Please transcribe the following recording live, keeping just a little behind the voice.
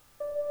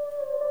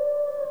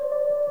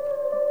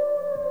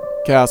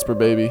Casper,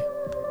 baby.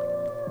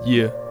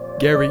 Yeah,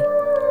 Gary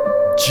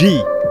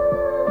G.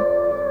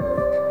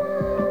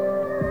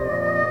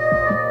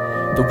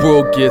 The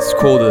world gets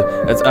colder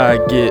as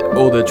I get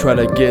older. Try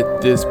to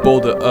get this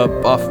boulder up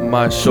off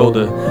my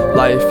shoulder.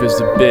 Life is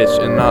a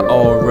bitch and I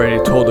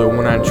already told her.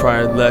 When I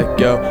try to let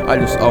go, I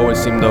just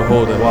always seem to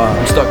hold her.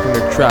 I'm stuck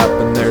in a trap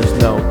and there's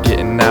no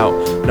getting out.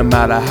 No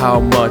matter how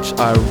much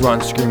I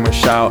run, scream or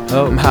shout,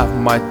 I'm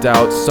having my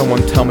doubts.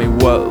 Someone tell me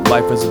what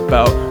life is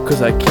about,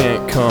 cause I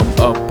can't come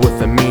up with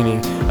a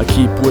meaning. I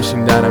keep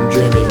wishing that I'm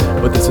dreaming,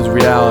 but this is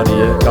reality.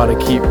 I gotta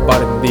keep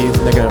fighting these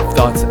negative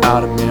thoughts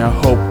out of me. I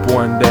hope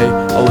one day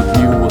all of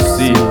you will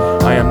see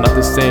I am not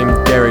the same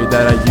Gary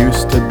that I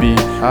used to be.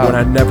 When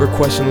I never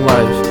questioned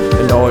life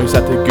and always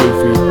acted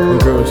goofy. When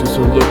girls used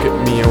to look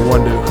at me and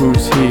wonder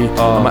who's he.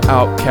 I'm an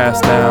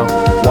outcast now.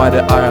 Why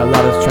did I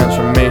allow this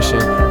transformation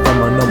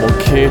from a normal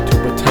kid to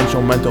a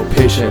potential mental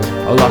patient?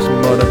 I lost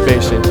my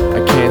motivation,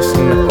 I can't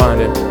seem to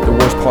find it. The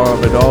worst part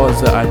of it all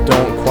is that I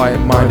don't quite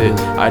mind it.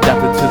 I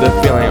adapted to the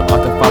feeling, I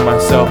often find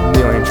myself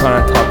kneeling,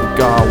 trying to talk to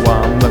God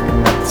while I'm looking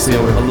at the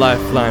ceiling. A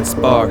lifeline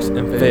sparks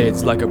and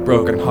fades like a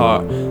broken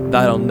heart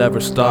that'll never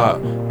stop.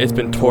 It's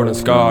been torn and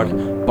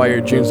scarred by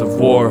your dreams of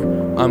war.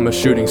 I'm a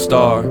shooting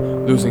star,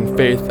 losing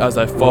faith as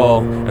I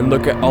fall. And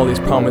look at all these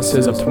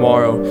promises of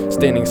tomorrow,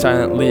 standing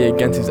silently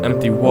against these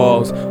empty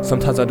walls.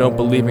 Sometimes I don't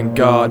believe in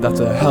God, that's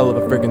a hell of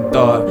a freaking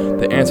thought.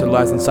 The answer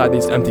lies inside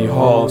these empty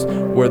halls,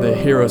 where the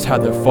heroes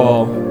had their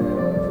fall.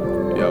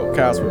 Yo,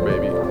 Casper,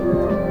 baby.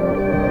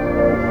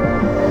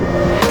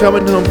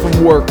 Coming home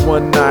from work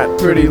one night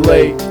pretty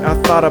late, I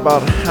thought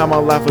about how my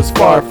life was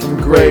far from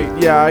great.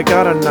 Yeah, I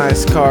got a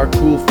nice car,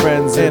 cool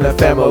friends and a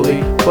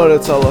family, but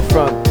it's all a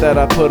front that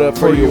I put up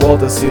for you all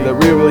to see. The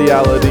real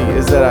reality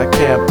is that I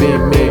can't be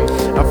me.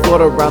 I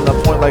float around the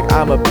point like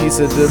I'm a piece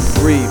of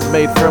debris,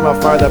 made from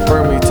a fire that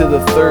burned me to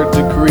the 3rd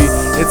degree.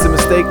 It's a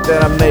mistake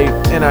that I made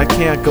and I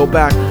can't go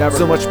back.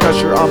 So much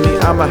pressure on me,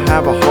 I'ma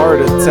have a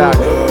heart attack.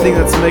 Thing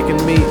that's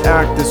making me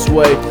act this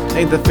way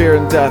ain't the fear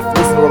and death,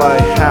 listen to what I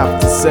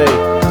have to say.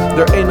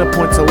 There ain't no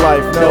point to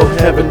life, no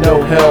heaven,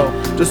 no hell.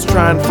 Just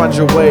try and find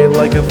your way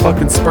like a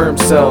fucking sperm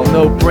cell.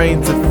 No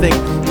brain to think,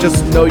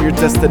 just know your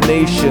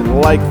destination.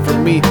 Like for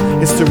me,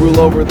 it's to rule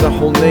over the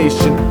whole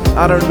nation.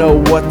 I don't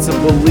know what to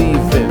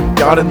believe in,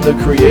 God in the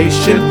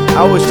creation.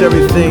 I wish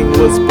everything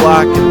was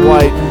black and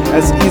white,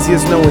 as easy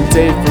as knowing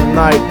day from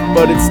night.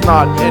 But it's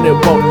not, and it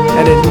won't,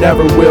 and it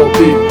never will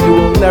be. It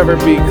will never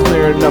be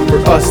clear enough for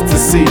us to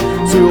see.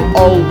 So we'll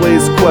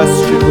always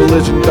question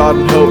religion, God,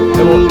 and hope,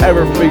 and we'll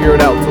ever figure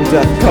it out till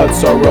death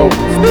cuts our rope.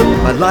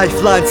 My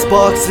lifeline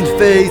sparks and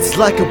fades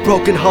like a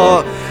broken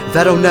heart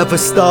that'll never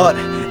start.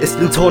 It's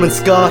been torn and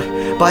scarred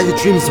by your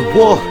dreams of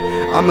war.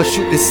 I'm a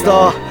shooting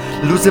star,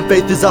 losing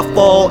faith as I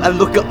fall. And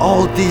look at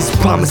all these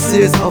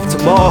promises of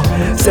tomorrow,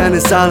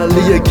 standing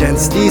silently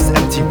against these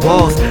empty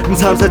walls.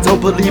 Sometimes I don't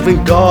believe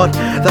in God,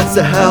 that's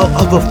the hell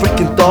of a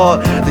freaking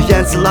thought. The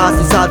answer lies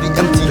inside the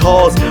empty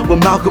halls, where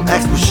Malcolm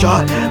X was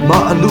shot,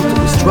 Martin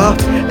Luther was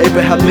dropped,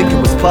 Abraham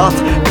Lincoln was popped,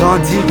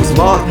 Gandhi was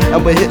marked,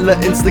 and when Hitler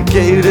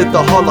instigated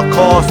the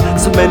Holocaust,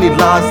 so many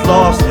lives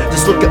lost.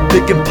 Just look at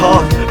Big and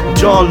Park,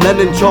 John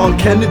Lennon, John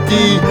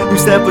Kennedy. You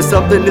stand for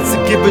something, it's a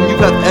given, you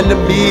have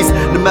enemies.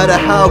 No matter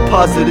how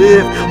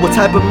positive, what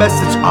type of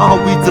message are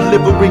we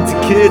delivering to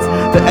kids?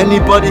 That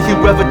anybody who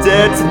ever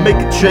dared to make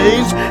a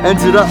change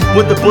ended up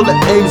with a bullet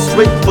aimed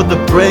straight for the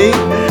brain.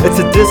 It's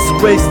a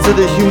disgrace to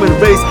the human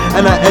race,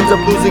 and I end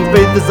up losing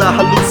faith as I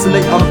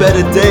hallucinate on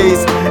better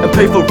days and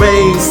pray for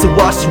rains to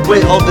wash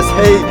away all this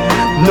hate.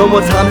 No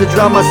more time to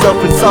drown myself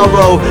in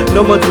sorrow,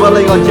 no more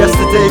dwelling on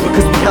yesterday,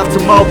 because we have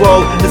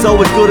tomorrow. There's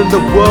always good in the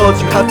world,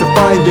 you have to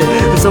find it,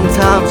 and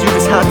sometimes you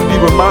just have to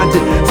be reminded.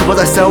 So as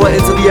I soar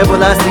into the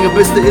everlasting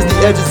abyss that is the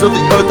edges of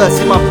the earth, I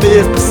see my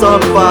fears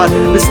personified.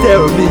 They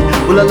stare at me,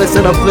 relentless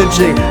and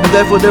unflinching, and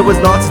therefore there was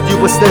naught to do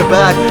but stare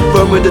back,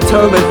 firm and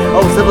determined.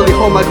 I will steadily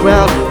hold my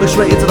ground, look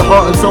straight into the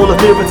heart and soul of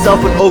fear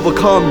itself and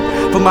overcome.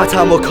 For my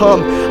time will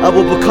come, I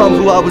will become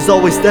who I was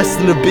always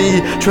destined to be.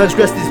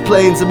 Transgress these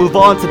planes and move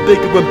on to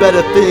bigger and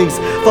better things.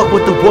 Fuck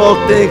what the world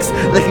thinks,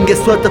 they can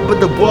get swept up in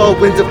the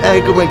whirlwind of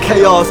anger and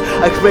chaos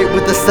I create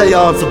with the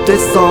seance of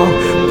this song.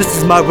 This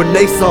is my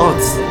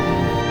renaissance.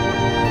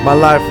 My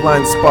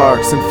lifeline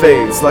sparks and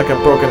fades like a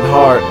broken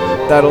heart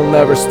that'll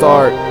never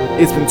start.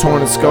 It's been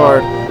torn and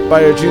scarred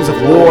by your dreams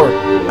of war.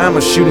 I'm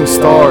a shooting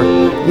star,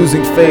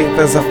 losing faith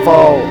as I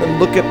fall. And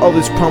look at all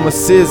these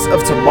promises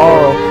of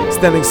tomorrow,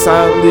 standing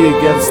silently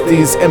against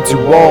these empty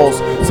walls.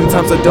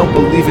 Sometimes I don't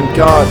believe in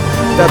God,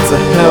 that's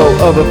a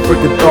hell of a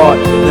freaking thought.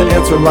 The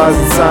answer lies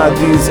inside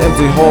these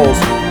empty halls,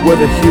 where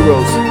the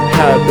heroes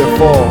had their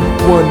fall.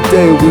 One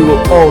day we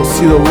will all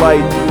see the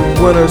light,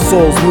 when our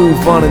souls move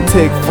on and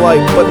take flight.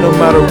 But no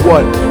matter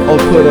what,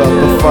 I'll put up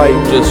a fight.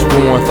 Just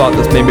one more thought,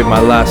 this may be my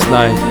last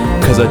night,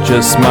 cause I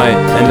just might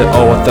end it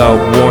all without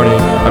warning.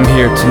 I'm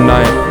here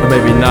tonight, but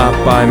maybe not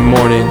by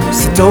morning.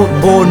 So don't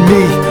mourn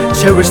me,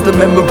 cherish the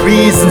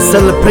memories and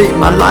celebrate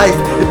my life.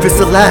 If it's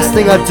the last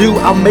thing I do,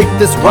 I'll make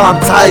this rhyme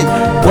tight,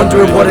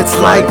 wondering what it's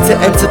like to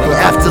enter the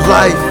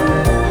afterlife.